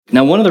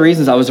Now, one of the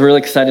reasons I was really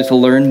excited to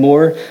learn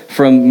more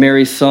from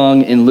Mary's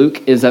song in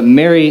Luke is that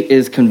Mary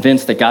is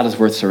convinced that God is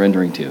worth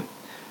surrendering to.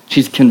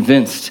 She's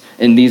convinced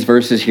in these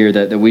verses here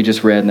that we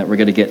just read and that we're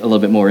going to get a little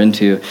bit more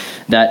into,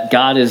 that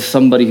God is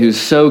somebody who's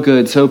so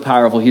good, so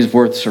powerful, he's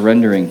worth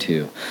surrendering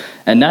to.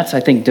 And that's,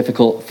 I think,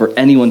 difficult for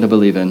anyone to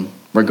believe in,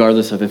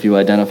 regardless of if you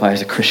identify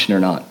as a Christian or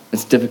not.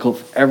 It's difficult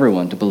for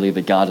everyone to believe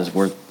that God is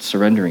worth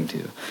surrendering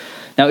to.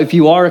 Now, if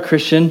you are a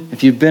Christian,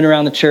 if you've been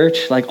around the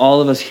church, like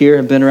all of us here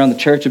have been around the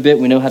church a bit,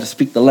 we know how to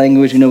speak the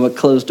language, we know what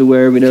clothes to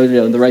wear, we know,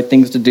 the right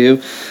things to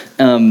do.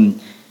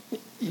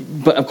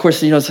 But of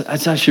course,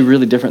 it's actually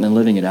really different than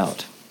living it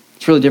out.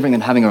 It's really different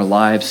than having our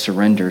lives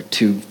surrender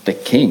to the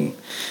King.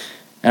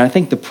 And I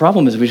think the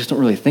problem is we just don't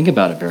really think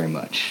about it very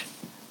much.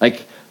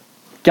 Like,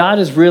 God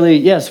is really,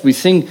 yes, we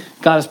sing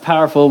God is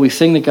powerful, we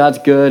sing that God's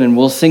good, and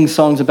we'll sing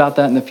songs about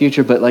that in the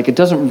future, but like it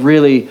doesn't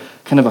really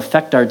kind of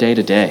affect our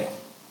day-to-day.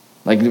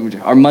 Like,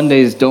 our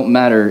Mondays don't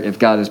matter if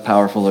God is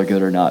powerful or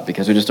good or not,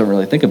 because we just don't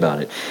really think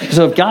about it.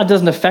 So if God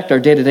doesn't affect our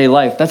day-to-day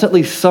life, that's at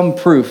least some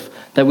proof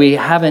that we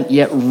haven't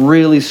yet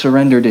really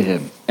surrendered to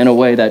him in a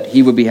way that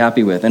he would be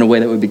happy with, in a way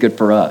that would be good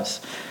for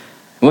us.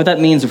 And what that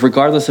means is,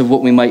 regardless of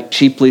what we might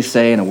cheaply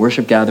say in a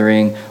worship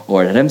gathering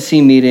or at an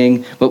MC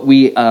meeting, but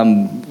we,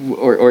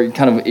 or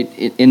kind of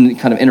in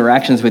kind of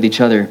interactions with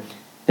each other,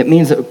 it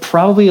means that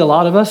probably a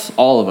lot of us,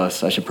 all of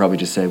us, I should probably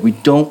just say, we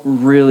don't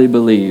really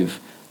believe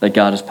that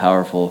God is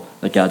powerful,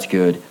 that God's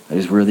good, that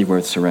he's really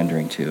worth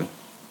surrendering to.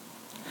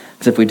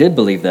 Because if we did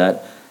believe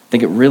that, I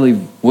think it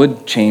really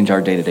would change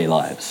our day-to-day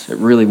lives. It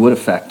really would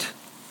affect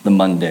the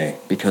Monday,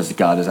 because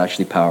God is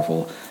actually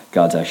powerful,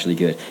 God's actually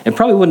good. It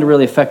probably wouldn't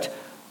really affect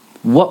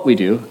what we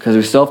do, because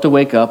we still have to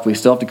wake up, we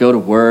still have to go to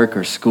work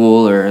or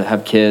school or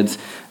have kids,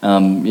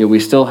 we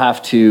still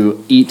have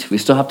to eat, we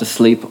still have to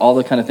sleep, all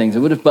the kind of things.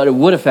 But it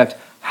would affect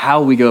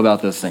how we go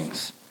about those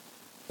things.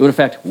 It would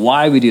affect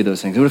why we do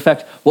those things. It would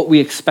affect what we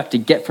expect to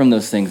get from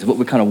those things, what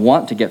we kind of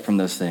want to get from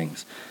those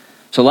things.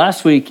 So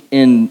last week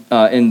in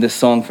this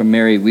song from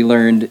Mary, we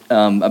learned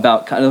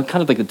about kind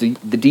of like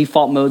the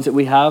default modes that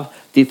we have,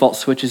 default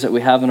switches that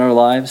we have in our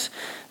lives.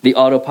 The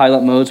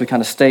autopilot modes we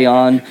kind of stay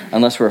on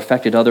unless we're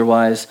affected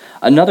otherwise.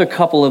 Another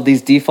couple of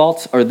these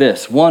defaults are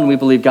this. One, we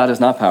believe God is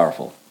not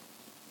powerful.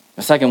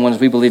 The second one is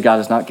we believe God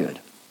is not good.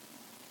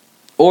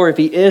 Or if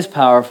he is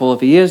powerful,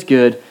 if he is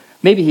good,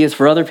 maybe he is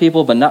for other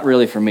people, but not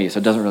really for me, so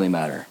it doesn't really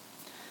matter.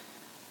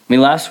 I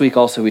mean, last week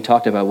also we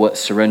talked about what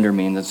surrender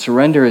means. And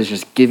surrender is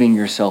just giving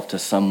yourself to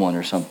someone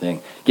or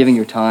something, giving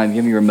your time,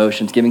 giving your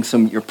emotions, giving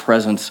your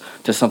presence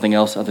to something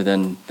else other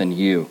than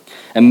you.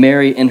 And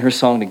Mary, in her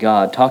song to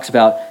God, talks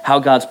about how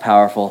God's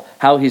powerful,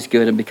 how he's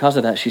good, and because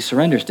of that, she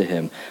surrenders to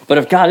him. But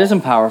if God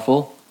isn't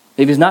powerful,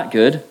 if he's not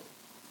good,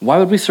 why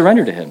would we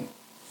surrender to him?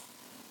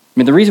 I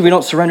mean, the reason we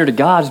don't surrender to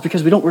God is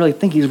because we don't really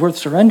think he's worth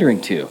surrendering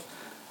to.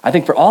 I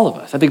think for all of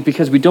us. I think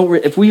because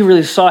if we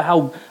really saw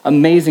how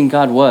amazing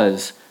God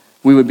was,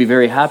 we would be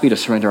very happy to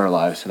surrender our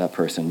lives to that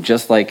person.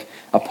 Just like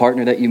a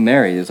partner that you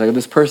marry. It's like,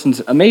 this person's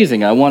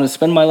amazing. I want to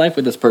spend my life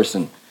with this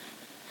person.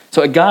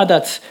 So a God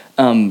that's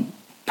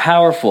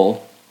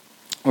powerful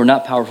or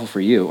not powerful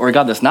for you, or a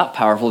God that's not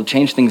powerful to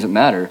change things that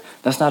matter,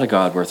 that's not a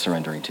God worth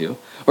surrendering to.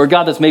 Or a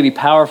God that's maybe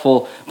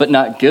powerful but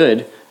not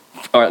good,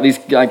 or at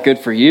least not good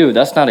for you,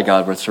 that's not a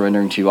God worth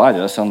surrendering to either.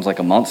 That sounds like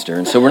a monster.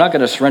 And so we're not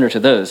going to surrender to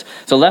those.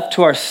 So left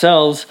to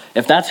ourselves,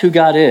 if that's who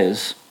God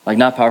is, like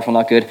not powerful,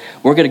 not good,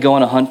 we're going to go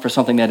on a hunt for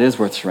something that is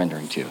worth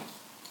surrendering to.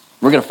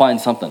 We're going to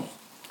find something.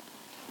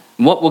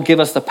 What will give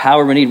us the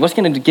power we need? What's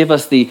going to give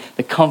us the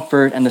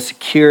comfort and the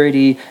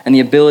security and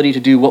the ability to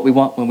do what we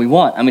want when we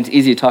want? I mean, it's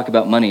easy to talk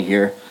about money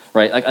here,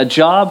 right? Like a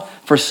job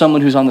for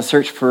someone who's on the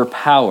search for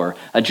power,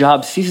 a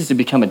job ceases to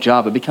become a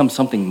job. It becomes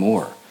something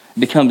more. It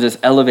becomes this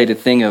elevated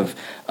thing of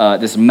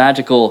this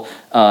magical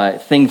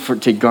thing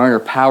to garner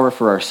power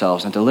for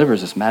ourselves, and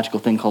delivers this magical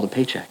thing called a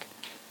paycheck.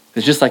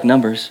 It's just like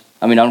numbers.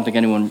 I mean, I don't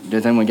think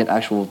does anyone get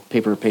actual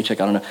paper paycheck?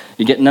 I don't know.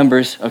 You get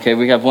numbers. Okay,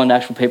 we have one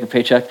actual paper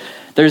paycheck.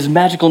 There's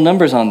magical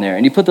numbers on there.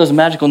 And you put those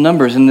magical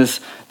numbers in this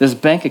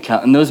bank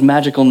account. And those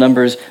magical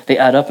numbers, they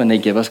add up and they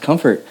give us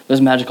comfort. Those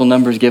magical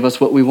numbers give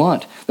us what we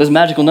want. Those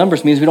magical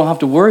numbers means we don't have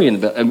to worry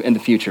in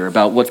the future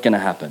about what's going to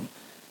happen.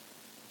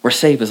 We're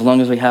safe as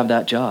long as we have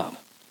that job.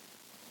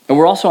 And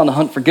we're also on the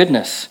hunt for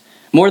goodness.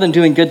 More than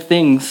doing good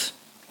things,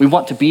 we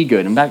want to be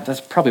good. In fact,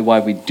 that's probably why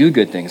we do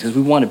good things, because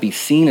we want to be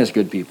seen as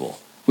good people.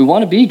 We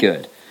want to be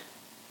good.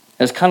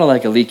 It's kind of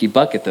like a leaky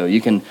bucket, though.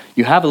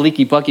 You have a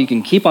leaky bucket, you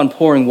can keep on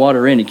pouring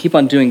water in, you keep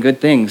on doing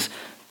good things,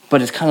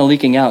 but it's kind of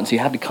leaking out. So you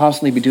have to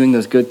constantly be doing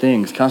those good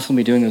things,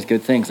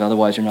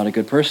 otherwise you're not a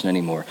good person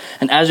anymore.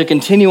 And as you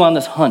continue on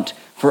this hunt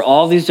for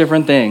all these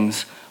different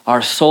things,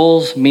 our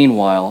souls,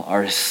 meanwhile,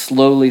 are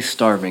slowly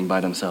starving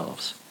by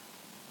themselves.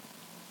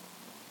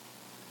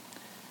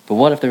 But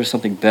what if there was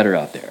something better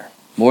out there?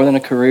 More than a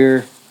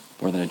career,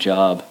 more than a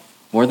job,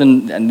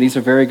 and these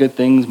are very good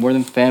things, more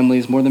than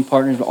families, more than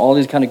partners, all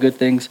these kind of good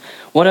things.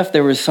 What if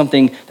there was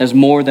something that's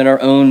more than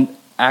our own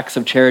acts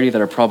of charity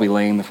that are probably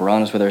lame if we're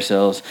honest with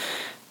ourselves?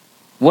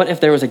 What if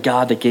there was a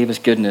God that gave us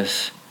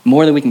goodness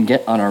more than we can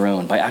get on our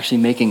own by actually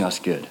making us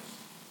good.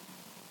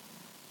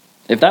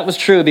 If that was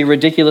true, it'd be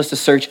ridiculous to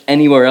search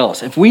anywhere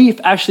else. If we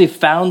actually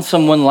found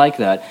someone like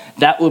that,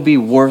 that would be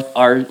worth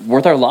our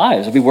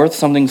lives. It'd be worth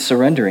something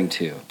surrendering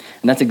to.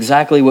 And that's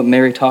exactly what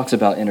Mary talks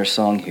about in her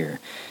song here.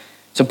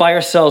 So by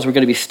ourselves, we're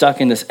going to be stuck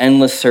in this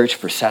endless search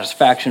for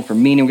satisfaction, for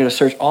meaning. We're going to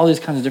search all these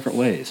kinds of different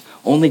ways.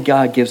 Only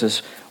God gives us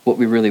what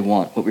we really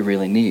want, what we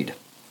really need.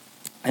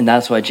 And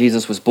that's why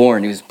Jesus was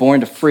born. He was born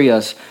to free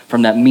us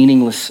from that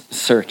meaningless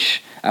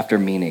search after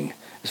meaning,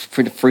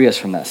 to free us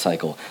from that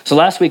cycle. So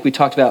last week we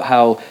talked about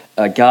how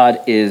God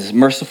is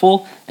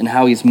merciful and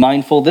how he's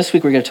mindful. This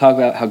week we're going to talk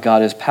about how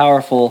God is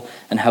powerful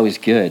and how he's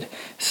good.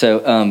 So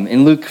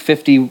in Luke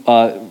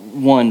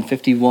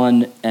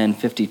 51 and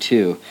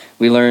 52,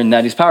 we learn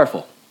that he's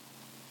powerful.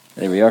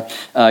 There we are.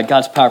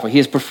 God's powerful. He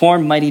has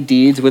performed mighty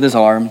deeds with his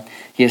arm.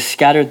 He has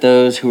scattered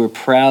those who are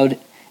proud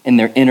in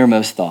their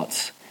innermost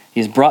thoughts. He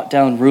has brought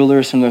down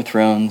rulers from their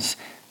thrones,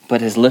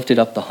 but has lifted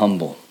up the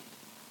humble.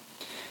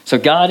 So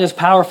God is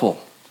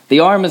powerful. The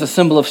arm is a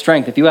symbol of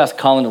strength. If you ask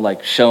Colin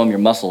to show him your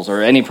muscles,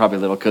 or any probably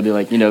little kid,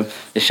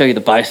 they show you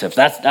the biceps.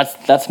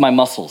 That's my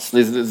muscles.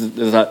 This is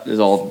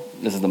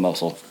the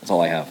muscle. That's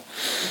all I have.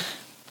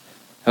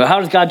 How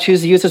does God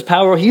choose to use his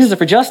power? Well, he uses it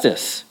for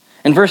justice.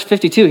 In verse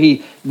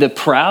 52, the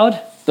proud,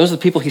 those are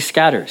the people he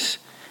scatters.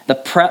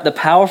 The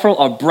powerful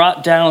are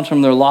brought down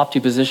from their lofty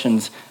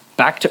positions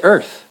back to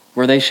earth,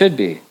 where they should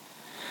be.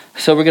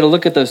 So we're going to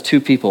look at those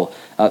two people,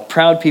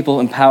 proud people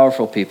and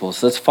powerful people.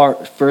 So let's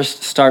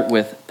first start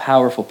with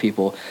powerful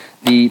people.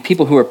 The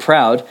people who are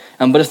proud,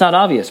 but it's not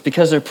obvious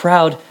because they're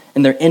proud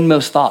in their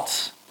inmost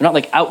thoughts. They're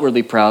not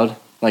outwardly proud,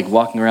 like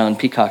walking around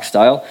peacock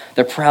style.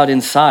 They're proud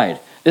inside.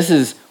 This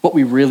is what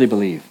we really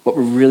believe, what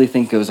we really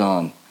think goes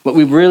on,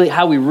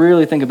 how we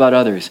really think about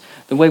others,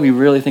 the way we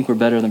really think we're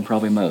better than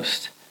probably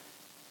most.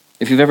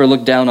 If you've ever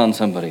looked down on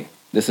somebody,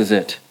 this is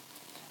it.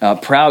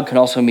 Proud can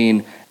also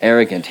mean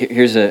arrogant.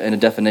 Here's a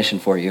definition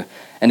for you.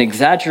 An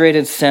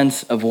exaggerated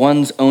sense of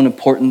one's own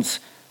importance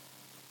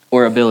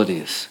or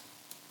abilities.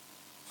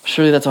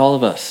 Surely that's all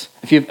of us.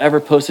 If you've ever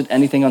posted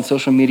anything on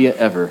social media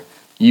ever,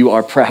 you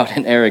are proud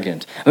and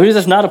arrogant. Who does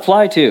this not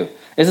apply to?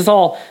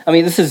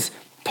 This is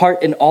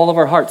part in all of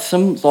our hearts,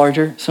 some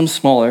larger, some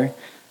smaller,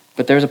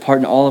 but there's a part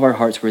in all of our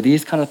hearts where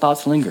these kind of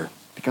thoughts linger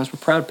because we're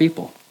proud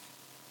people.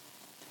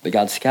 But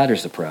God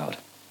scatters the proud.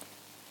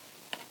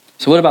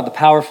 So what about the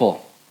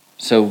powerful?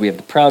 So we have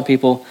the proud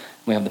people,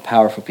 we have the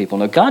powerful people.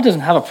 Now, God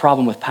doesn't have a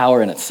problem with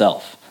power in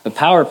itself. The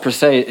power per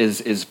se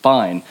is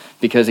fine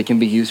because it can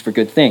be used for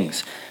good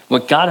things.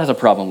 What God has a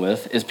problem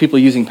with is people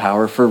using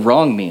power for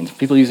wrong means,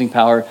 people using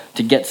power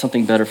to get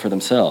something better for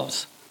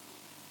themselves.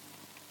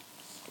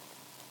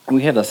 And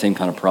we have that same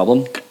kind of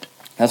problem.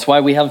 That's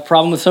why we have a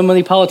problem with so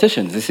many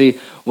politicians. You see,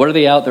 what are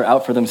they out? They're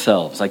out for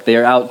themselves. They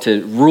are out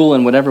to rule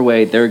in whatever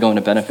way they're going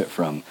to benefit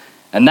from.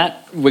 And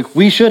that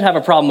we should have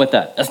a problem with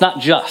that. That's not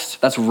just.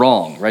 That's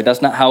wrong, right?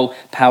 That's not how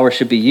power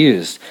should be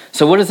used.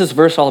 So what is this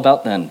verse all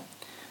about then?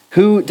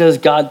 Who does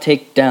God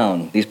take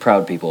down, these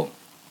proud people?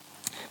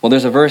 Well,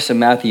 there's a verse in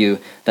Matthew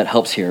that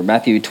helps here.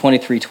 Matthew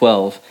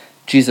 23:12,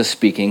 Jesus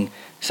speaking,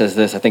 says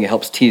this. I think it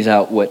helps tease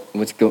out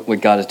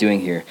what God is doing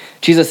here.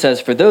 Jesus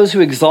says, "For those who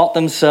exalt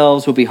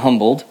themselves will be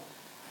humbled,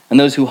 and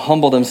those who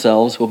humble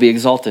themselves will be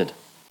exalted."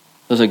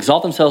 Those who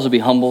exalt themselves will be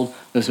humbled.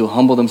 Those who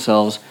humble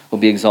themselves will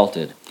be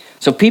exalted.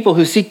 So people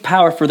who seek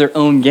power for their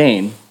own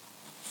gain,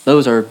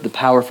 those are the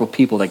powerful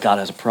people that God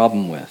has a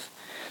problem with.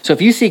 So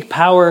if you seek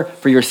power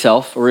for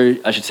yourself, or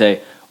I should say,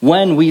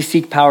 when we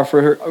seek power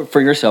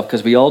for yourself,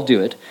 because we all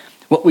do it,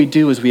 what we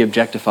do is we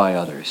objectify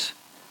others.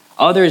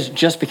 Others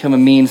just become a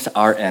means to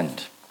our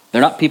end.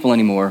 They're not people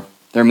anymore.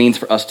 They're a means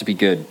for us to be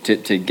good,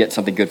 to get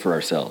something good for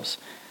ourselves.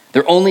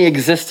 Their only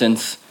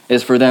existence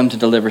is for them to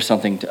deliver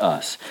something to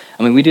us.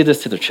 We do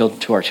this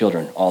to our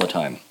children all the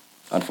time,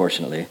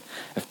 unfortunately.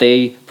 If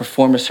they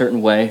perform a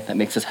certain way, that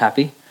makes us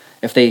happy.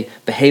 If they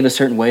behave a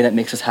certain way, that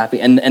makes us happy.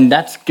 And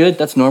that's good,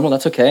 that's normal,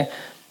 that's okay.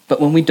 But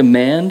when we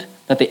demand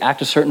that they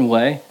act a certain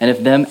way, and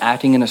if them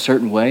acting in a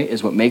certain way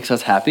is what makes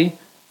us happy,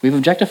 we've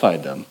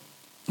objectified them.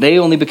 They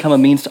only become a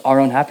means to our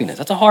own happiness.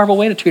 That's a horrible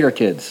way to treat our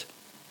kids.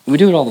 We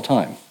do it all the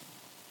time.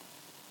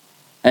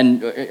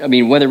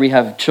 And whether we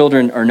have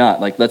children or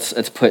not,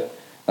 let's put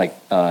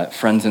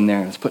friends in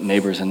there, let's put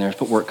neighbors in there, let's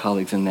put work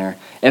colleagues in there.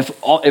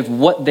 If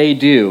what they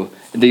do,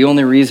 the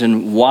only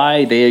reason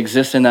why they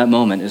exist in that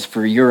moment is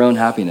for your own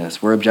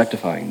happiness, we're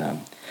objectifying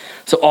them.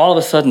 So all of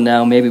a sudden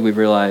now, maybe we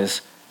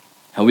realize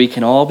how we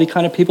can all be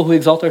kind of people who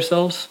exalt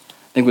ourselves.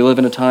 I think we live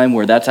in a time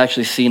where that's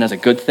actually seen as a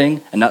good thing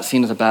and not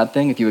seen as a bad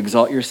thing if you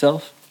exalt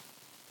yourself.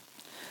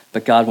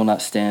 But God will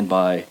not stand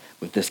by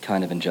with this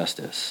kind of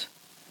injustice.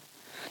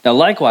 Now,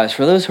 likewise,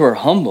 for those who are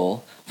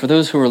humble, for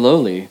those who are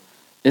lowly,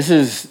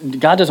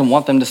 God doesn't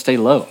want them to stay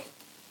low.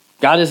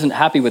 God isn't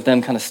happy with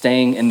them kind of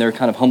staying in their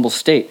kind of humble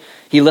state.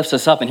 He lifts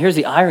us up. And here's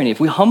the irony. If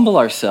we humble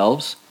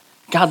ourselves,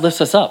 God lifts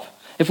us up.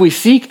 If we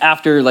seek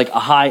after a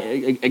high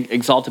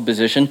exalted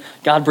position,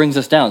 God brings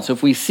us down. So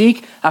if we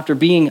seek after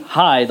being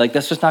high,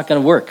 that's just not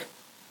going to work.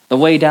 The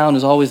way down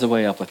is always the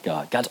way up with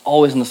God. God's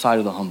always on the side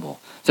of the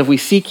humble. So if we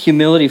seek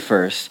humility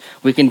first,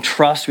 we can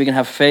trust, we can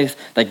have faith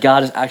that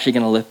God is actually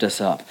going to lift us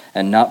up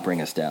and not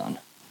bring us down.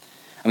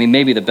 I mean,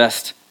 maybe the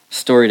best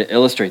story to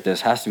illustrate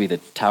this has to be the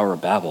Tower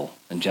of Babel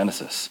in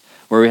Genesis,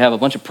 where we have a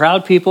bunch of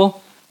proud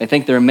people. They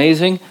think they're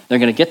amazing. They're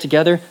going to get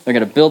together. They're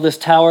going to build this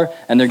tower,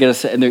 and they're going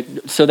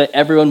to so that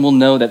everyone will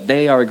know that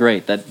they are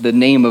great, that the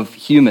name of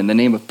human, the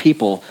name of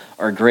people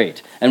are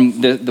great.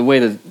 And the way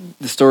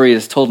the story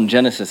is told in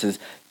Genesis is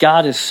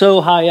God is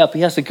so high up,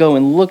 he has to go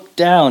and look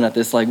down at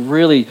this like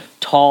really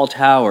tall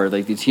tower,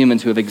 like these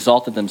humans who have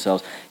exalted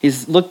themselves.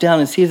 He's looked down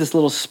and sees this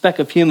little speck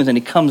of humans, and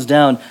he comes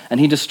down and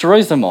he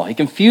destroys them all. He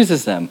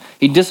confuses them.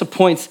 He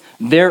disappoints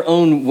their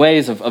own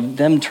ways of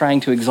them trying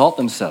to exalt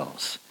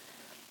themselves.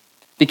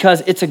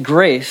 Because it's a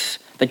grace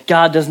that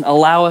God doesn't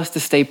allow us to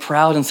stay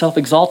proud and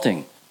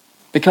self-exalting.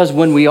 Because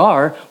when we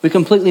are, we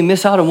completely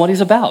miss out on what he's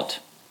about.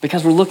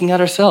 Because we're looking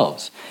at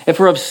ourselves. If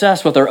we're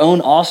obsessed with our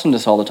own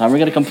awesomeness all the time, we're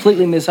going to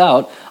completely miss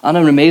out on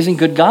an amazing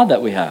good God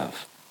that we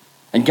have.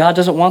 And God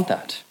doesn't want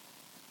that.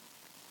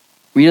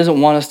 He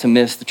doesn't want us to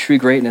miss the true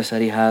greatness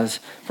that he has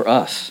for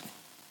us.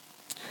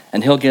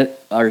 And he'll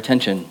get our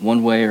attention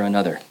one way or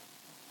another.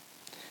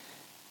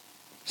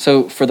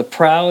 So for the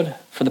proud,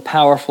 for the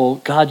powerful,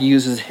 God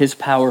uses his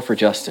power for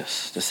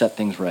justice to set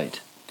things right.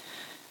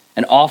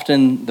 And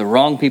often the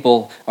wrong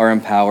people are in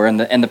power and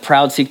the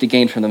proud seek to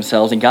gain for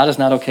themselves, and God is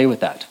not okay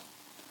with that.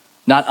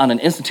 Not on an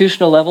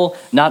institutional level,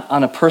 not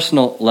on a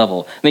personal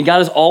level. I mean,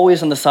 God is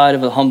always on the side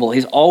of the humble.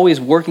 He's always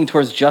working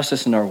towards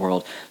justice in our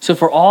world. So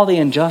for all the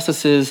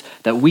injustices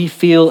that we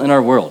feel in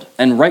our world,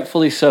 and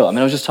rightfully so. I mean,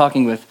 I was just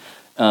talking with,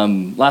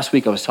 last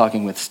week I was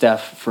talking with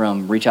Steph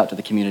from Reach Out to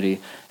the Community,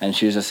 and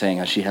she was just saying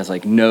how she has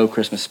like no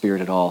Christmas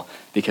spirit at all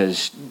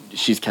because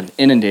she's kind of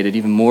inundated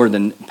even more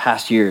than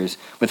past years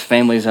with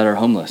families that are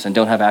homeless and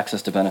don't have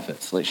access to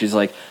benefits. Like she's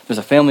like, there's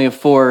a family of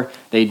 4,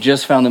 they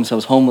just found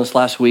themselves homeless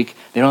last week,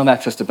 they don't have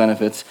access to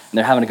benefits, and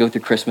they're having to go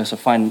through Christmas to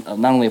find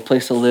not only a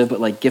place to live,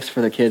 but like gifts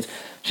for their kids.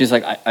 She's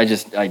like, I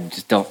just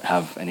don't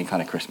have any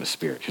kind of Christmas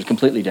spirit. She was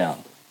completely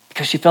down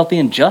because she felt the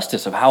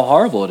injustice of how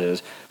horrible it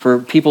is for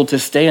people to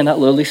stay in that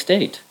lowly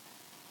state.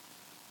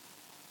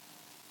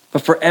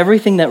 But for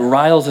everything that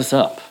riles us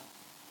up,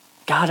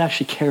 God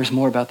actually cares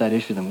more about that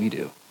issue than we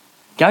do.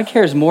 God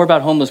cares more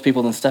about homeless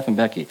people than Steph and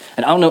Becky.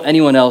 And I don't know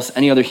anyone else,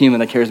 any other human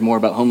that cares more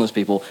about homeless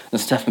people than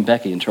Steph and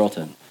Becky in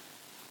Charlton.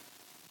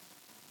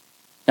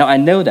 Now, I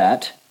know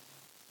that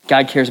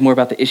God cares more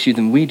about the issue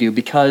than we do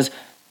because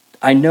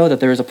I know that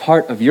there is a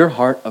part of your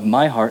heart, of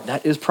my heart,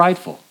 that is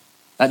prideful,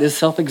 that is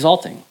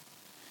self-exalting.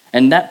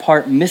 And that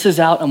part misses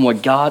out on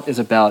what God is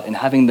about and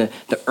having the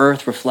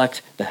earth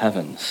reflect the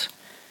heavens.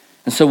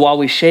 And so while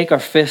we shake our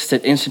fists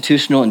at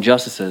institutional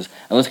injustices,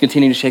 and let's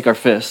continue to shake our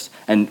fists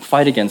and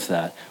fight against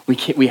that,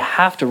 we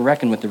have to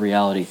reckon with the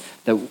reality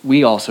that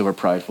we also are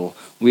prideful,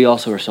 we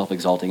also are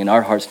self-exalting, and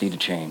our hearts need to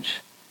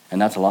change.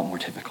 And that's a lot more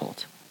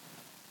difficult.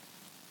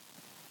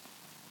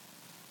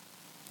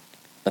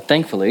 But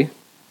thankfully,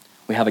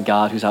 we have a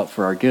God who's out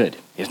for our good.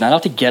 He's not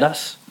out to get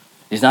us.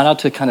 He's not out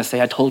to kind of say,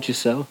 I told you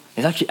so.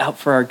 He's actually out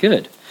for our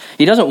good.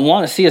 He doesn't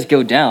want to see us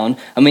go down.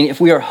 I mean, if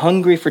we are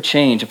hungry for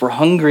change, if we're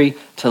hungry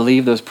to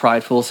leave those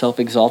prideful,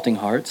 self-exalting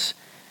hearts,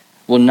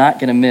 we're not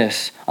going to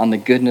miss on the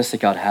goodness that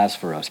God has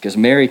for us. Because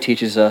Mary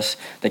teaches us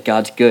that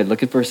God's good.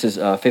 Look at verses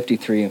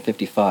 53 and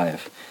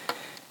 55.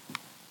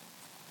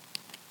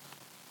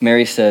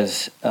 Mary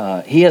says,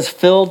 he has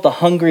filled the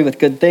hungry with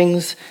good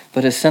things,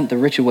 but has sent the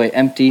rich away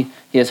empty.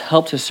 He has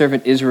helped his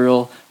servant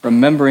Israel,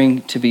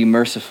 remembering to be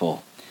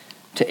merciful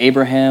to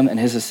Abraham and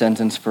his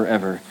descendants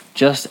forever,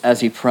 just as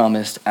he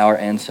promised our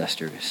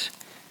ancestors.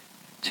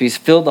 So he's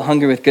filled the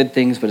hungry with good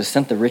things, but has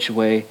sent the rich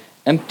away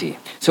empty.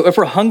 So if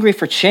we're hungry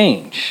for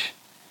change,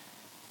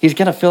 he's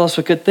going to fill us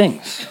with good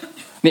things. I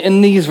mean,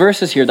 in these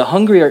verses here, the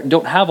hungry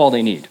don't have all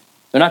they need.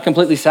 They're not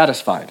completely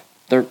satisfied.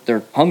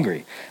 They're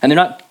hungry. And they're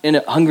not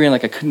hungry in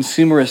like a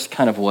consumerist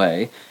kind of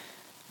way.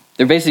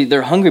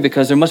 They're hungry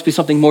because there must be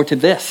something more to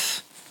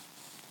this.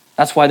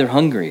 That's why they're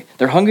hungry.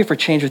 They're hungry for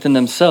change within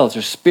themselves.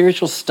 Their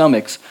spiritual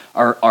stomachs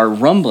are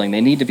rumbling.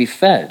 They need to be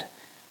fed.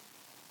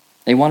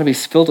 They want to be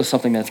filled with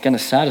something that's going to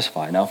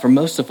satisfy. Now, for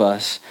most of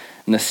us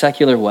in the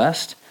secular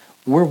West,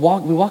 we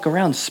walk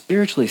around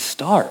spiritually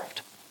starved.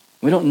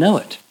 We don't know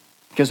it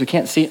because we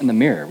can't see it in the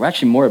mirror. We're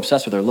actually more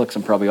obsessed with our looks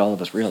than probably all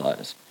of us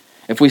realize.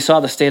 If we saw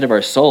the state of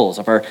our souls,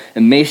 of our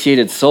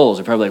emaciated souls,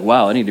 we're probably like,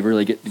 wow, I need to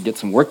really get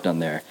some work done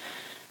there.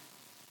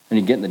 I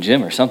need to get in the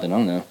gym or something, I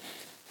don't know.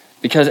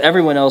 Because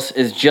everyone else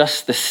is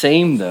just the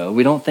same, though,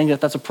 we don't think that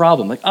that's a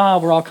problem. Like,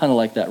 we're all kind of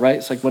like that, right?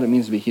 It's like what it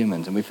means to be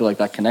humans, and we feel like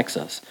that connects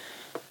us.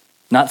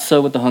 Not so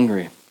with the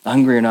hungry. The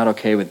hungry are not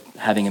okay with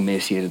having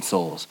emaciated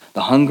souls.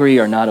 The hungry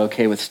are not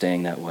okay with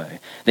staying that way.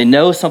 They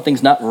know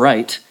something's not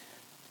right,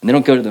 and they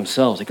don't go to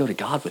themselves. They go to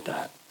God with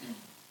that.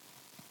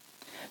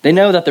 They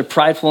know that they're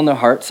prideful in their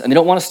hearts, and they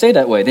don't want to stay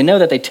that way. They know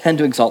that they tend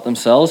to exalt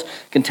themselves,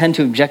 can tend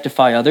to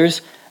objectify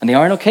others, and they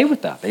aren't okay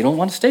with that. They don't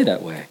want to stay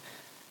that way.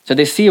 So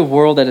they see a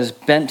world that is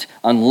bent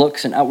on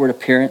looks and outward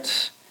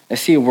appearance. They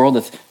see a world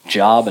that's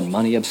job and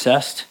money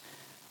obsessed.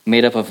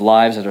 made up of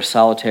lives that are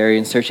solitary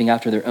and searching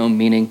after their own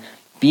meaning.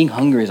 Being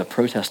hungry is a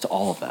protest to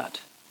all of that.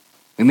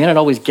 We may not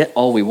always get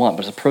all we want,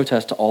 but it's a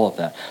protest to all of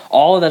that.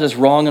 All of that is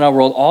wrong in our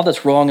world, all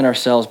that's wrong in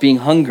ourselves. Being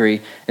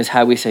hungry is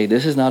how we say,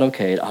 this is not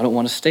okay, I don't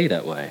want to stay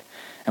that way.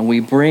 And we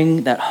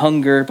bring that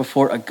hunger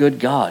before a good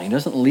God. He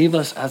doesn't leave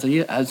us as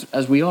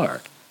we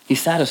are. He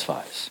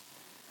satisfies.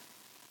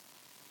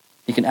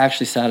 He can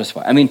actually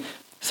satisfy. I mean,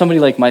 somebody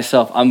like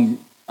myself,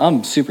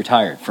 I'm super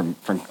tired from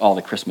all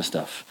the Christmas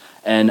stuff.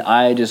 And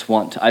I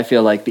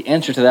feel like the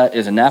answer to that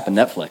is a nap and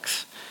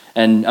Netflix.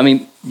 And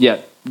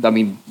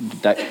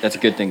that's a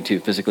good thing too.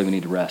 Physically, we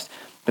need to rest.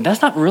 But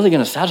that's not really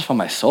going to satisfy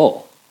my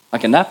soul.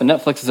 Like a nap and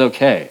Netflix is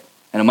okay,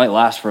 and it might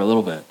last for a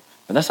little bit.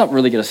 But that's not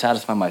really going to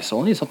satisfy my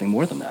soul. I need something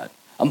more than that.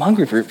 I'm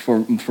hungry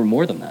for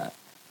more than that.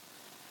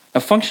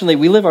 Now, functionally,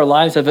 we live our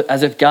lives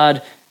as if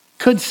God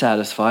could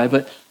satisfy,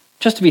 but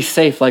just to be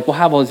safe, like we'll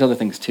have all these other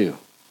things too.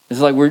 It's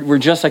like we're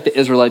just like the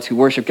Israelites who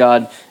worship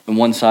God on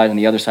one side and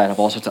the other side have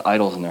all sorts of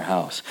idols in their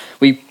house.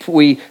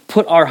 We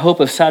put our hope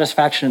of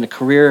satisfaction in a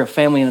career, a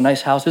family, and a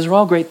nice house. These are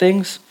all great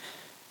things,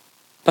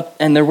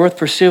 and they're worth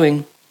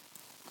pursuing.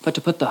 But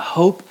to put the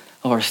hope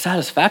of our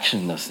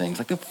satisfaction in those things,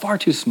 like they're far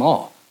too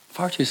small.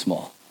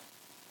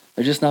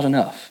 They're just not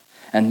enough.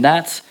 And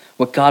that's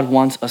what God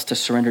wants us to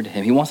surrender to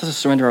him. He wants us to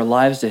surrender our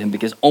lives to him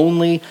because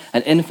only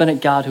an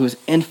infinite God who is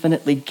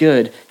infinitely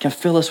good can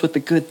fill us with the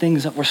good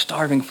things that we're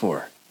starving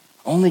for.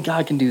 Only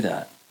God can do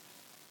that.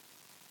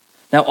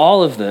 Now,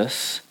 all of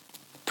this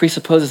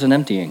presupposes an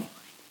emptying,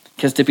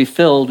 because to be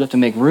filled, we have to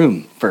make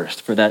room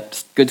first for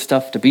that good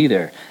stuff to be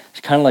there.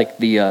 It's kind of like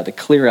the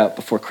clear out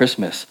before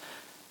Christmas,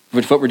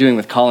 which is what we're doing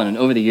with Colin. And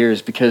over the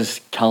years,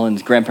 because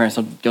Colin's grandparents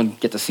don't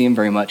get to see him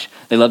very much,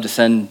 they love to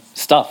send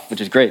stuff,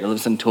 which is great. They love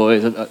to send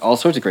toys, all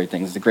sorts of great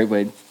things. It's a great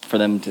way for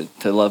them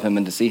to love him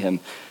and to see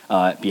him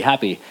be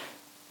happy.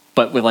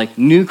 But with like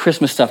new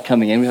Christmas stuff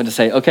coming in, we have to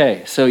say,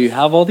 okay, so you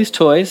have all these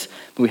toys,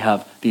 but we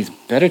have these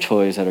better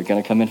toys that are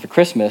going to come in for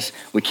Christmas.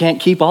 We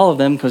can't keep all of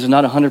them because there's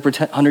not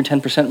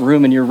 110%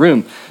 room in your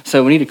room.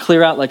 So we need to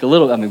clear out like a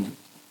little,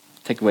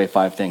 take away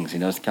 5 things,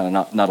 it's kind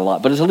of not a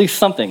lot, but it's at least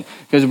something.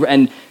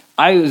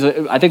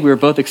 I think we were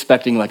both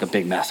expecting like a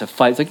big massive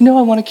fight. It's like, no,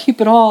 I want to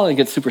keep it all. And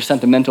get super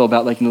sentimental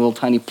about like little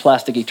tiny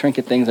plasticky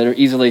trinket things that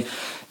you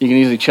can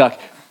easily chuck.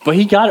 But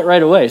he got it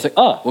right away. He's like,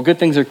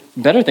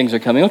 better things are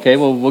coming. Okay,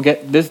 well, we'll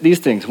get these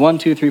things. 1,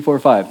 2, 3, 4,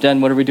 5. Den,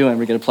 what are we doing? Are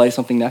we going to play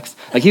something next?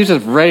 Like, he was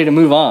just ready to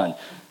move on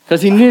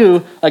because he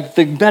knew, like,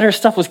 the better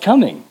stuff was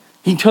coming.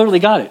 He totally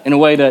got it in a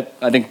way that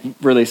I think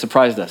really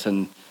surprised us.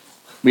 And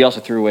we also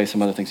threw away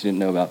some other things he didn't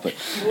know about, but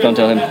don't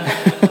tell him.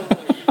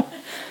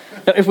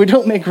 If we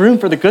don't make room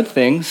for the good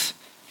things,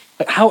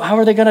 how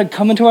are they going to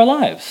come into our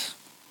lives?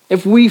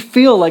 If we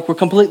feel like we're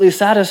completely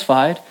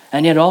satisfied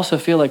and yet also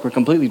feel like we're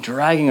completely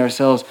dragging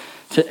ourselves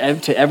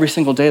to every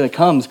single day that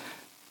comes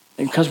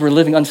because we're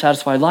living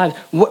unsatisfied lives,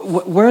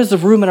 where is the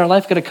room in our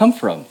life going to come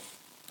from?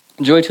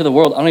 Joy to the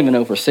World, I don't even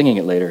know if we're singing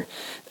it later,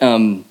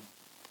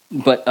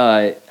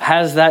 but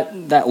has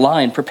that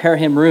line, prepare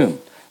him room.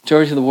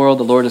 Joy to the world,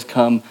 the Lord has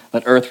come,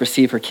 let earth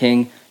receive her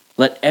king,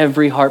 let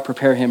every heart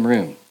prepare him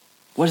room.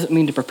 What does it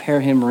mean to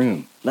prepare him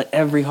room? Let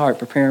every heart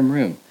prepare him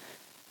room.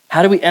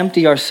 How do we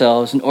empty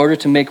ourselves in order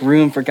to make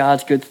room for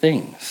God's good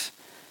things?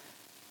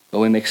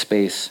 Well, we make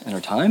space in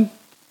our time.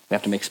 We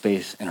have to make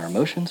space in our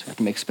emotions. We have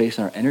to make space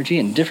in our energy.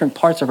 In different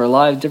parts of our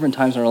lives, different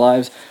times in our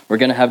lives, we're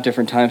going to have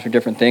different times for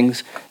different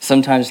things.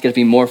 Sometimes it's going to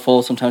be more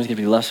full. Sometimes it's going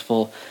to be less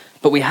full.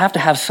 But we have to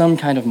have some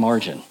kind of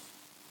margin.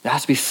 There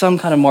has to be some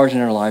kind of margin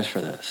in our lives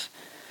for this.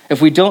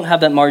 If we don't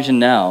have that margin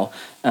now,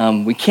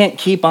 we can't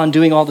keep on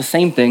doing all the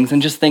same things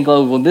and just think,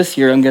 oh, well, this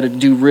year I'm going to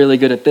do really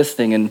good at this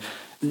thing and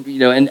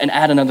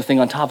add another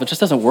thing on top. It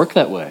just doesn't work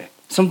that way.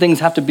 Some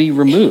things have to be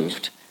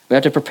removed. We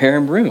have to prepare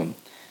him room.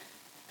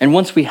 And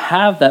once we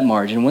have that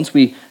margin, once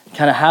we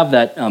kind of have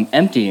that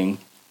emptying,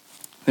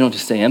 we don't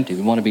just stay empty.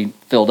 We want to be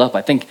filled up.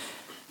 I think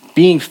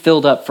being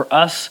filled up for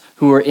us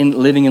who are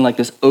living in like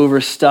this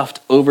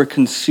overstuffed,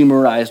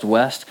 over-consumerized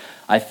West,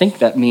 I think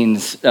that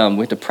means we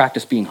have to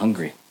practice being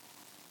hungry.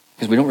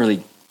 Because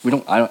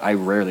I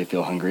rarely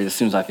feel hungry. As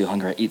soon as I feel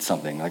hungry, I eat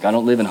something. Like, I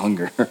don't live in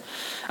hunger.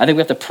 I think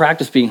we have to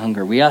practice being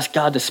hungry. We ask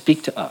God to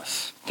speak to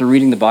us through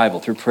reading the Bible,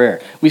 through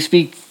prayer. We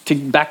speak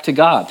back to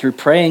God through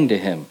praying to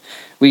him.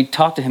 We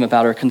talk to him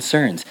about our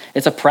concerns.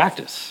 It's a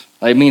practice.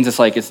 It means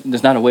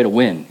there's not a way to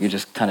win. You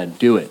just kind of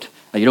do it.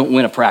 You don't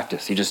win a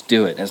practice. You just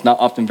do it. And it's not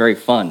often very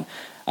fun.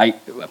 I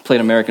played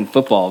American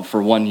football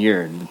for 1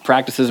 year. And the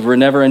practices were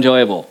never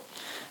enjoyable.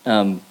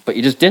 But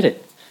you just did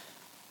it.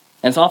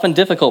 And it's often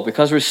difficult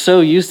because we're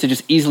so used to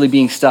just easily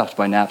being stuffed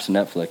by naps and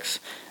Netflix.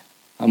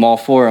 I'm all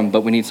for them,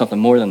 but we need something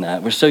more than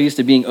that. We're so used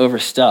to being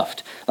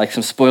overstuffed, like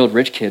some spoiled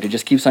rich kid who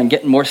just keeps on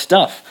getting more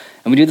stuff.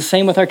 And we do the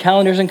same with our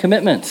calendars and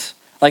commitments.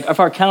 Like,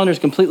 if our calendar is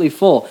completely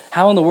full,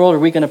 how in the world are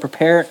we going to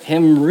prepare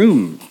him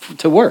room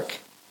to work?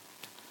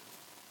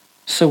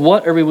 So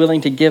what are we willing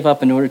to give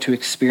up in order to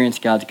experience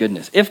God's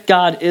goodness? If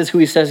God is who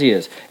he says he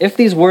is, if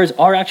these words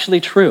are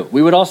actually true,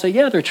 we would all say,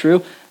 yeah, they're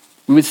true.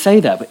 We would say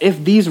that. But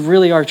if these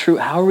really are true,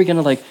 how are we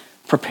going to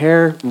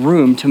prepare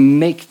room to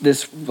make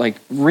this like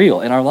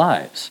real in our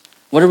lives?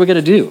 What are we going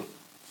to do?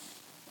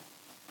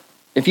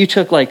 If you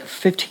took like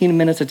 15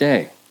 minutes a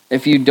day,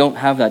 if you don't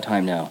have that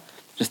time now,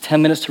 just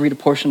 10 minutes to read a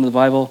portion of the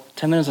Bible,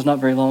 10 minutes is not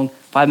very long.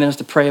 5 minutes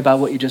to pray about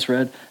what you just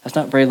read, that's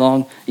not very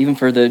long, even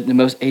for the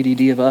most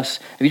ADD of us.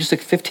 If you just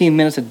took 15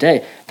 minutes a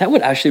day, that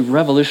would actually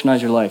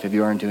revolutionize your life if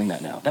you aren't doing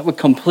that now. That would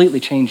completely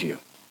change you.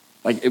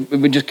 Like, it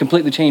would just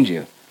completely change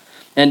you.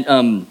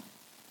 And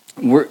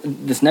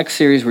this next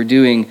series we're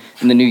doing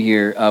in the new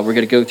year, we're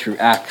going to go through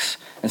Acts.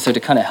 And so to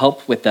kind of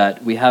help with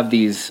that, we have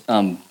these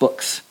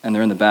books, and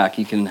they're in the back.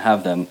 You can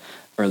have them.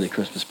 Early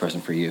Christmas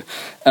present for you.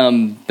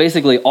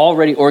 Basically,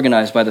 already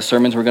organized by the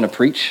sermons we're going to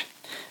preach.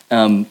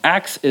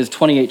 Acts is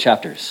 28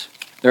 chapters.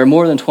 There are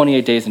more than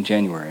 28 days in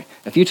January.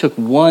 If you took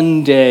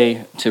one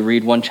day to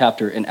read one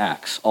chapter in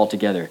Acts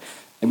altogether,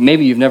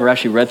 maybe you've never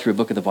actually read through a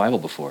book of the Bible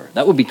before.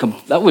 That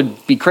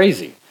would be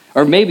crazy.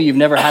 Or maybe you've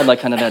never had like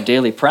kind of that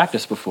daily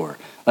practice before.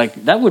 Like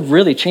that would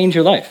really change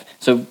your life.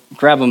 So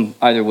grab them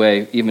either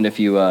way, even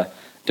if you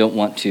don't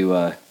want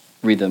to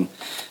read them.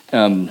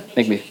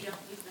 Make me.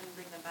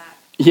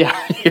 Yeah.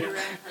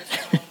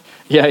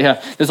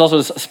 Yeah. There's also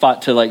a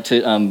spot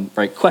to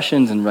write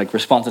questions and like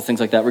responses, things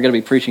like that. We're going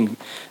to be preaching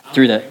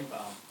through that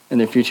in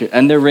the future.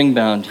 And they're ring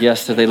bound,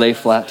 yes, so they lay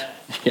flat.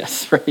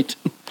 Yes, right.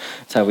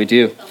 That's how we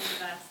do.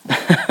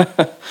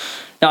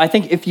 Now, I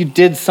think if you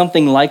did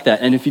something like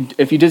that, and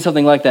if you did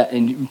something like that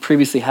and you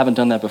previously haven't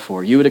done that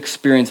before, you would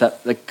experience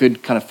that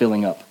good kind of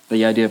filling up,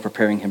 the idea of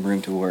preparing him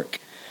room to work.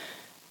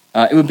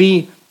 It would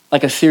be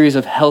like a series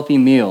of healthy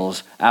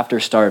meals after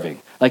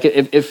starving. Like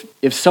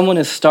if someone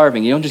is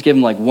starving, you don't just give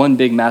them like one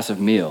big massive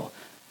meal,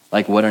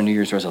 like what our New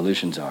Year's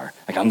resolutions are.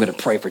 Like I'm going to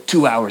pray for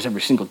 2 hours every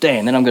single day,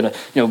 and then I'm going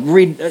to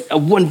read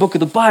one book of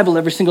the Bible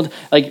every single day.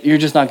 Like you're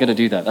just not going to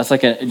do that. That's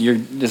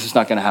this is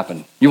not going to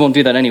happen. You won't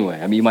do that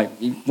anyway. I mean,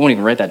 you won't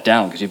even write that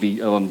down because you'd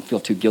be, I feel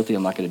too guilty.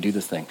 I'm not going to do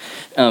this thing.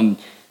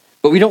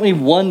 But we don't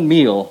need one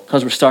meal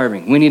because we're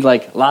starving. We need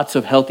like lots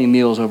of healthy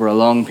meals over a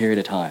long period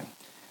of time.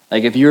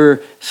 Like if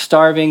you're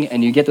starving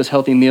and you get those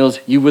healthy meals,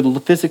 you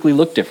would physically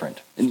look different.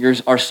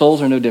 And our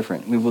souls are no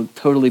different. We will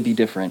totally be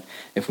different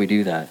if we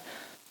do that.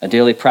 A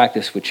daily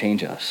practice would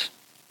change us.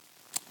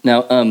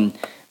 Now,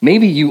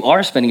 maybe you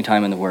are spending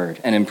time in the Word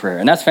and in prayer,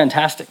 and that's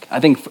fantastic.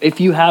 I think if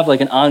you have like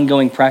an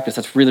ongoing practice,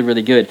 that's really,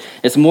 really good.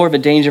 It's more of a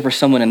danger for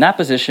someone in that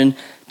position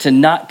to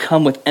not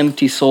come with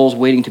empty souls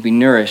waiting to be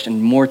nourished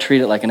and more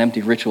treat it like an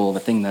empty ritual of a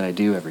thing that I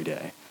do every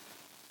day.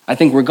 I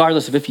think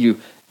regardless of if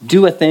you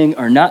do a thing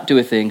or not do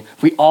a thing,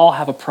 we all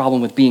have a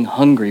problem with being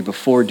hungry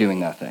before doing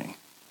that thing.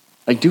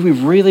 Like, do we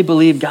really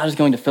believe God is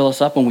going to fill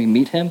us up when we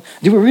meet him?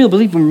 Do we really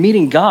believe we're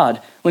meeting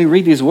God when we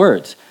read these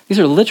words? These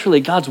are literally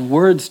God's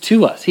words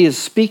to us. He is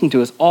speaking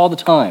to us all the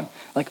time.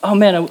 Like, oh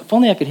man, if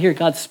only I could hear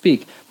God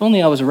speak. If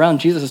only I was around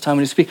Jesus' time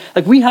when he speak.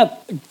 Like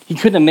he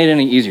couldn't have made it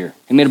any easier.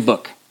 He made a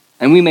book.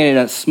 And we made it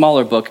a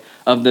smaller book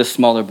of this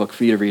smaller book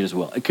for you to read as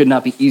well. It could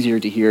not be easier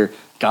to hear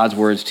God's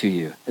words to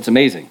you. It's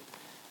amazing.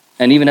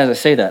 And even as I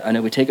say that, I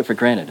know we take it for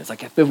granted. It's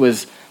like if it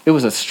was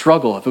a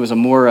struggle, if it was a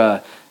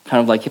more kind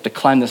of like you have to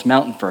climb this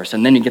mountain first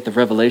and then you get the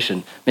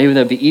revelation, maybe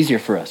that'd be easier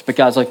for us. But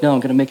God's like, no,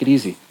 I'm going to make it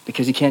easy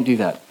because you can't do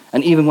that.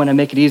 And even when I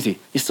make it easy,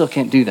 you still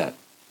can't do that.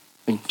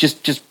 I mean,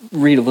 just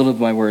read a little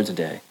of my words a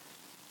day.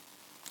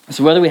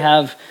 So whether we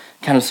have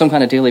kind of some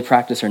kind of daily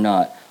practice or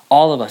not,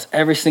 all of us,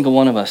 every single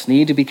one of us,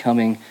 need to be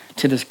coming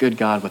to this good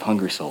God with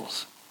hungry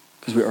souls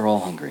because we are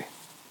all hungry.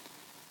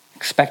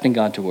 Expecting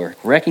God to work,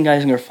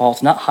 recognizing our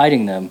faults, not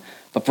hiding them,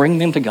 but bringing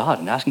them to God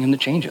and asking him to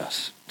change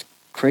us. It's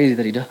crazy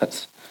that he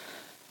does.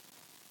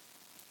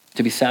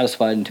 To be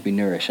satisfied and to be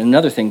nourished. And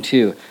another thing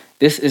too,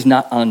 this is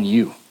not on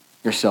you,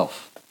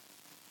 yourself.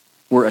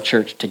 We're a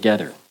church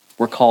together.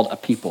 We're called a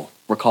people.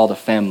 We're called a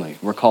family.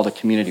 We're called a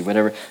community,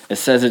 whatever. It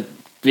says it,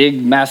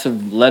 big,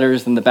 massive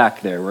letters in the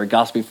back there. We're a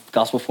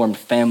gospel-formed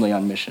family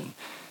on mission.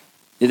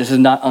 This is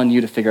not on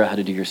you to figure out how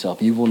to do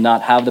yourself. You will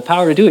not have the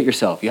power to do it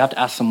yourself. You have to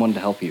ask someone to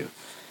help you.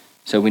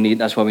 So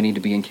that's why we need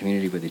to be in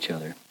community with each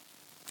other.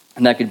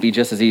 And that could be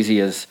just as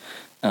easy as,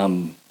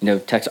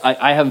 text.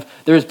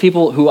 There's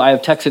people who I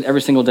have texted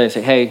every single day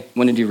say, hey,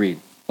 when did you read?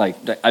 Like,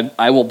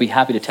 I will be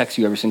happy to text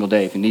you every single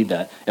day if you need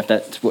that. If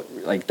that's what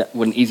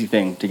an easy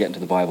thing to get into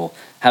the Bible.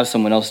 Have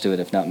someone else do it,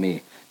 if not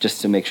me,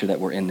 just to make sure that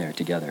we're in there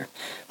together.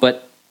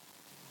 But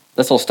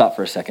let's all stop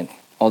for a second.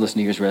 All this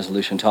New Year's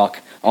resolution talk,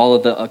 all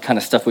of the kind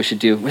of stuff we should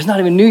do. It's not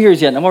even New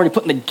Year's yet, and I'm already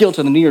putting the guilt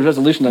of the New Year's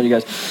resolution on you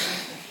guys.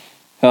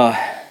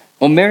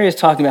 Well, Mary is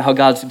talking about how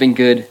God's been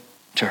good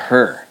to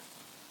her.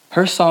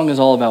 Her song is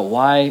all about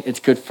why it's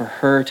good for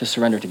her to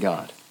surrender to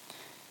God.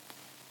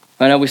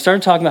 I know we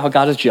started talking about how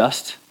God is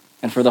just,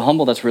 and for the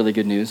humble, that's really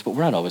good news, but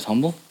we're not always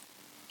humble.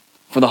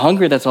 For the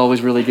hungry, that's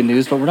always really good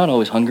news, but we're not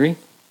always hungry.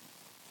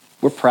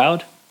 We're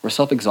proud. We're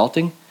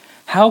self-exalting.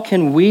 How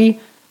can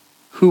we,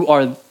 who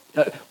are,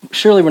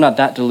 surely we're not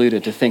that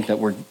deluded to think that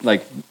we're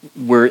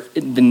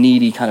the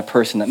needy kind of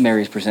person that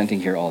Mary's presenting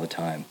here all the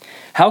time.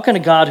 How can a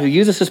God who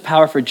uses his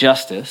power for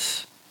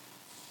justice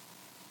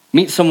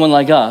meet someone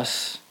like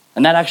us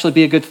and that actually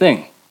be a good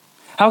thing?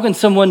 How can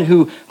someone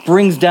who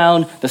brings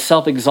down the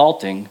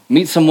self-exalting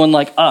meet someone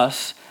like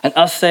us and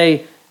us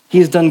say,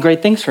 he's done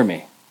great things for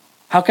me?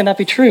 How can that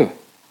be true?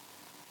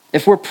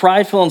 If we're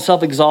prideful and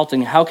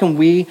self-exalting, how can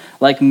we,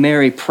 like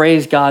Mary,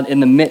 praise God in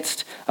the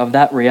midst of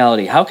that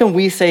reality? How can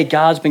we say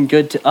God's been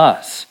good to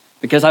us?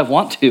 Because I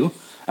want to.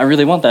 I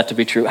really want that to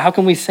be true. How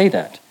can we say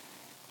that?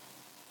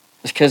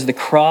 It's because the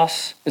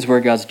cross is where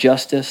God's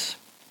justice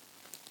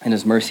and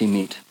his mercy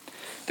meet.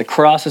 The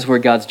cross is where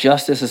God's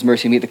justice and his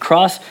mercy meet. The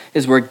cross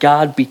is where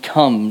God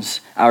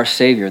becomes our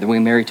Savior, the way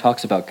Mary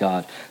talks about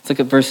God. Let's look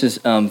at verses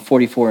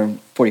 44 and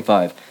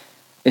 45.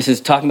 This is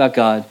talking about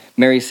God.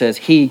 Mary says,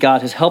 he,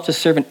 God, has helped his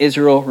servant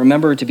Israel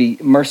remember to be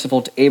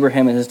merciful to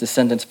Abraham and his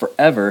descendants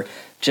forever,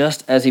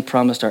 just as he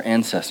promised our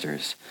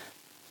ancestors.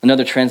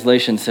 Another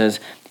translation says,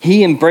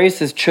 he embraced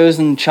his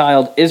chosen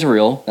child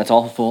Israel, that's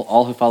all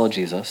who follow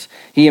Jesus.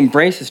 He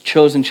embraced his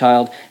chosen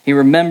child. He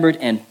remembered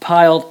and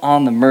piled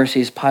on the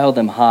mercies, piled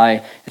them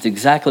high. It's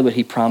exactly what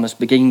he promised,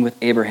 beginning with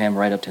Abraham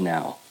right up to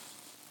now.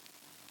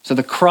 So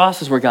the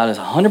cross is where God is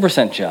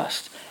 100%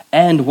 just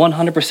and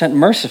 100%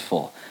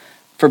 merciful.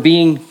 For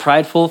being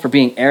prideful, for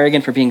being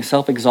arrogant, for being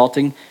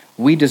self-exalting,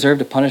 we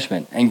deserved a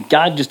punishment. And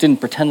God just didn't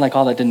pretend like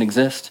all that didn't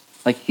exist.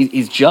 Like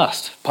he's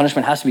just.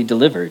 Punishment has to be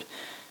delivered.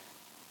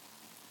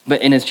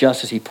 But in his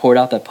justice, he poured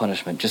out that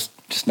punishment, just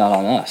not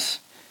on us.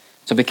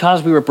 So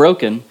because we were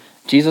broken,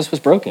 Jesus was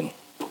broken.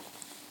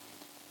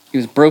 He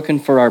was broken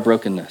for our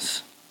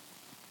brokenness.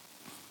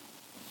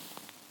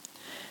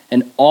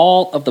 And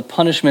all of the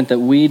punishment that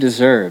we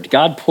deserved,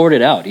 God poured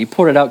it out. He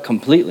poured it out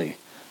completely,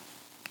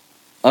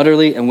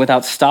 utterly and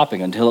without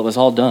stopping until it was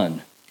all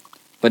done.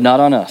 But not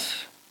on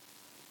us.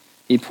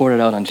 He poured it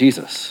out on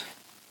Jesus.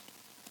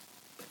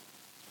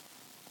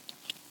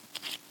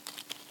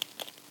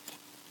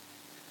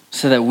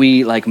 So that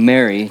we, like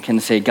Mary,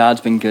 can say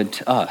God's been good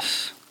to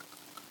us.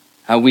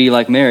 How we,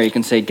 like Mary,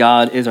 can say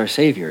God is our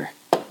Savior.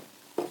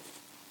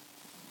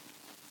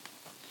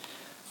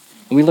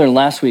 We learned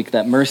last week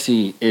that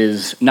mercy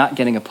is not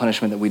getting a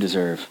punishment that we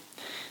deserve.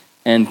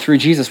 And through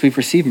Jesus, we've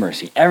received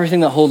mercy. Everything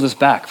that holds us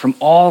back from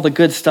all the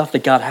good stuff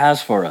that God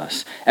has for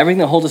us, everything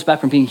that holds us back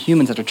from being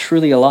humans that are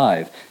truly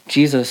alive,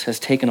 Jesus has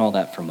taken all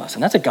that from us.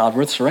 And that's a God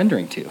worth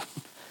surrendering to.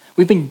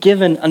 We've been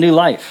given a new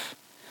life,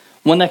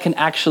 one that can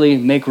actually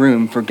make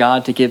room for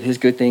God to give his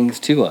good things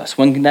to us,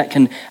 one that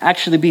can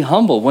actually be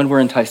humble when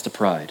we're enticed to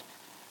pride.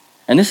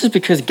 And this is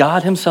because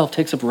God himself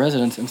takes up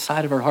residence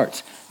inside of our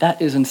hearts.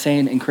 That is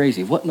insane and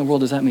crazy. What in the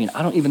world does that mean?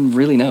 I don't even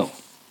really know.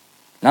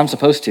 And I'm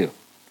supposed to.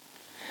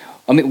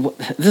 I mean,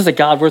 this is a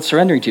God worth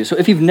surrendering to. So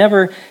if you've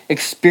never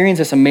experienced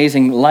this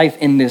amazing life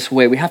in this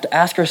way, we have to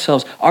ask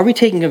ourselves, are we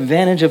taking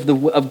advantage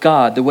of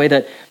God the way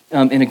that,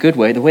 in a good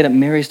way, the way that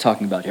Mary's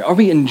talking about here? Are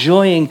we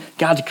enjoying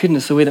God's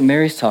goodness the way that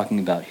Mary's talking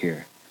about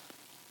here?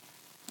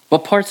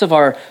 What parts of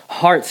our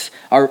hearts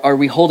are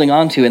we holding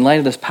on to in light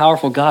of this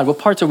powerful God? What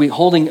parts are we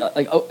holding,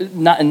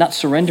 not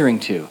surrendering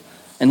to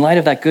in light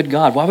of that good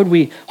God? Why would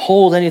we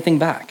hold anything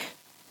back?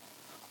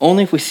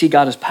 Only if we see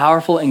God as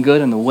powerful and good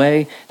in the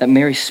way that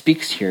Mary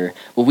speaks here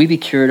will we be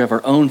cured of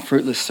our own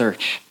fruitless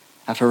search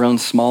after our own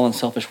small and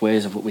selfish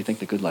ways of what we think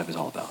the good life is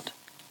all about.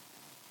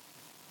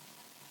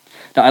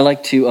 Now, I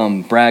like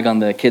to brag on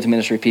the kids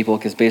ministry people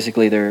because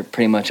basically they're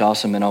pretty much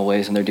awesome in all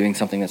ways and they're doing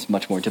something that's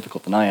much more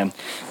difficult than I am.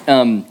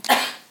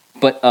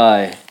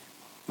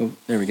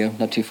 There we go,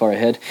 not too far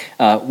ahead.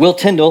 Will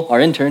Tyndall, our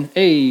intern,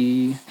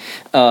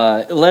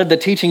 led the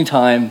teaching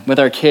time with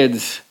our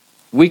kids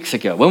weeks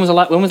ago. When was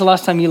the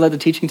last time you led the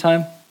teaching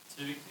time?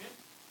 2 weeks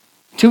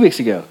ago. 2 weeks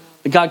ago.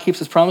 The God Keeps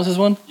His Promises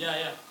one?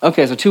 Yeah.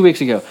 Okay, so 2 weeks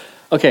ago.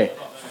 Okay,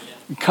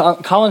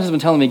 Colin has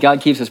been telling me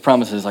God keeps his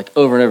promises like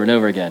over and over and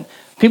over again.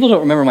 People don't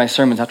remember my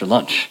sermons after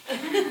lunch.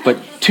 But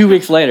 2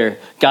 weeks later,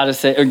 Colin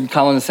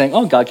is saying,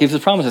 oh, God keeps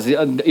his promises.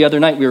 The other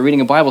night, we were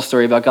reading a Bible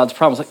story about God's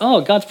promise. Like,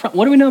 oh,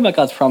 what do we know about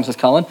God's promises,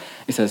 Colin?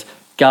 He says,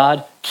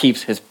 God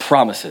keeps his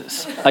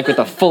promises. Like with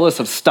the fullest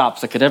of stops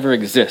that could ever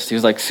exist. He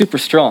was like super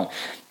strong.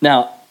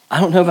 Now, I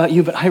don't know about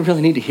you, but I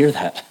really need to hear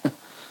that.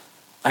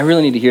 I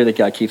really need to hear that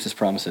God keeps his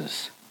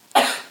promises.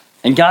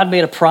 And God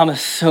made a promise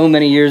so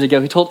many years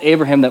ago. He told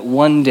Abraham that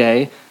one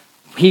day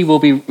we will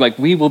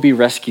be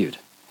rescued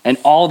and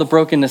all the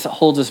brokenness that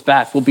holds us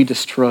back will be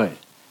destroyed.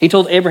 He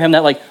told Abraham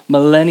that like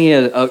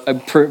millennia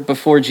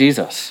before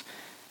Jesus.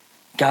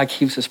 God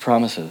keeps his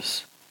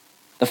promises.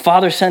 The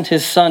Father sent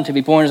his Son to be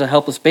born as a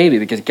helpless baby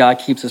because God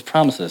keeps his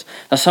promises.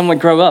 Now, Son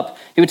would grow up.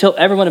 He would tell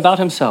everyone about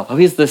himself, how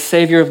he's the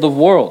Savior of the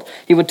world.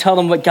 He would tell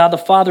them what God the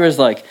Father is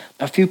like.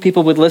 A few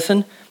people would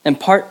listen, and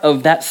part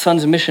of that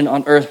Son's mission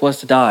on earth was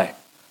to die.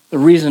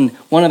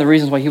 One of the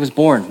reasons why he was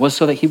born was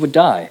so that he would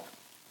die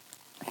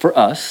for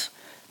us,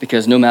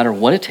 because no matter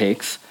what it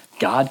takes,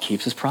 God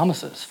keeps his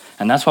promises.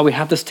 And that's why we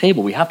have this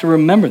table. We have to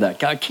remember that.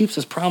 God keeps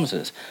his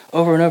promises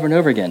over and over and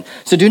over again.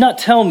 So do not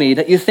tell me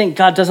that you think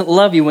God doesn't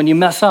love you when you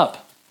mess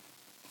up.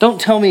 Don't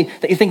tell me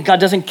that you think God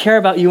doesn't care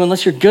about you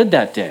unless you're good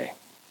that day.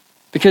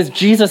 Because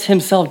Jesus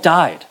himself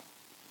died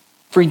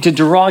to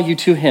draw you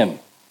to him.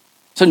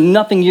 So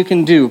nothing you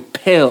can do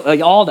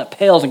all that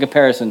pales in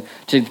comparison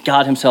to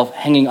God himself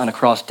hanging on a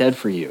cross dead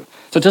for you.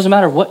 So it doesn't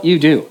matter what you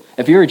do.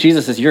 If you're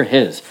Jesus, you're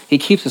his. He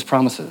keeps his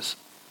promises.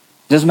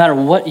 It doesn't matter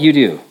what you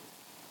do.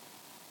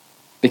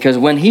 Because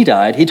when he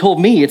died, he told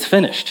me it's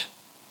finished.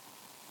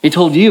 He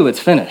told you it's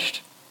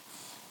finished.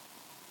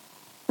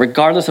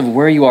 Regardless of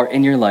where you are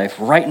in your life,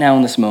 right now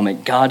in this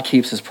moment, God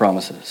keeps his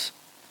promises.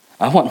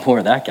 I want more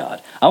of that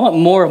God. I want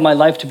more of my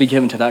life to be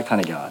given to that kind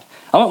of God.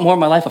 I want more of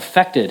my life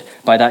affected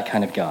by that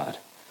kind of God.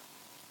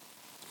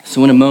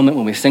 So in a moment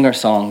when we sing our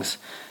songs,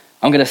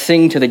 I'm going to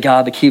sing to the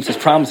God that keeps his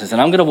promises.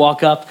 And I'm going to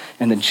walk up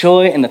in the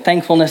joy and the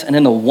thankfulness and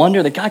in the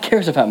wonder that God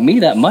cares about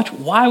me that much.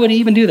 Why would he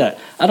even do that?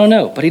 I don't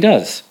know, but he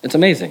does. It's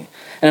amazing.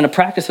 And in a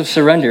practice of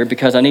surrender,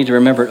 because I need to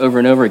remember it over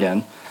and over again,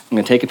 I'm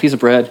going to take a piece of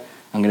bread,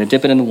 I'm going to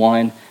dip it in the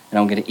wine, and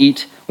I'm going to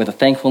eat with a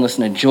thankfulness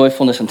and a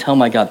joyfulness and tell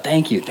my God,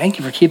 thank you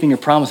for keeping your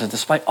promises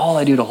despite all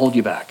I do to hold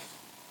you back.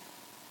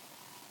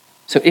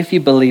 So if you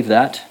believe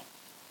that,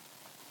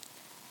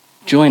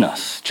 join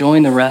us.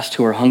 Join the rest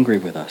who are hungry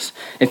with us.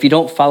 If you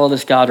don't follow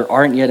this God or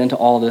aren't yet into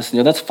all this,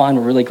 that's fine.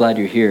 We're really glad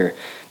you're here.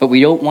 But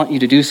we don't want you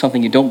to do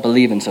something you don't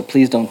believe in, so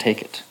please don't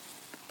take it.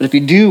 But if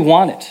you do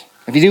want it,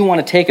 if you do want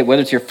to take it,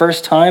 whether it's your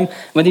first time,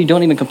 whether you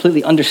don't even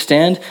completely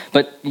understand,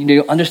 but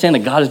you understand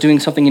that God is doing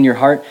something in your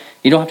heart,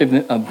 you don't have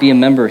to be a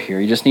member here.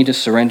 You just need to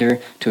surrender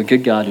to a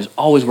good God who's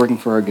always working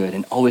for our good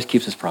and always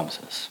keeps his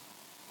promises.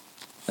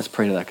 Let's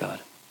pray to that God.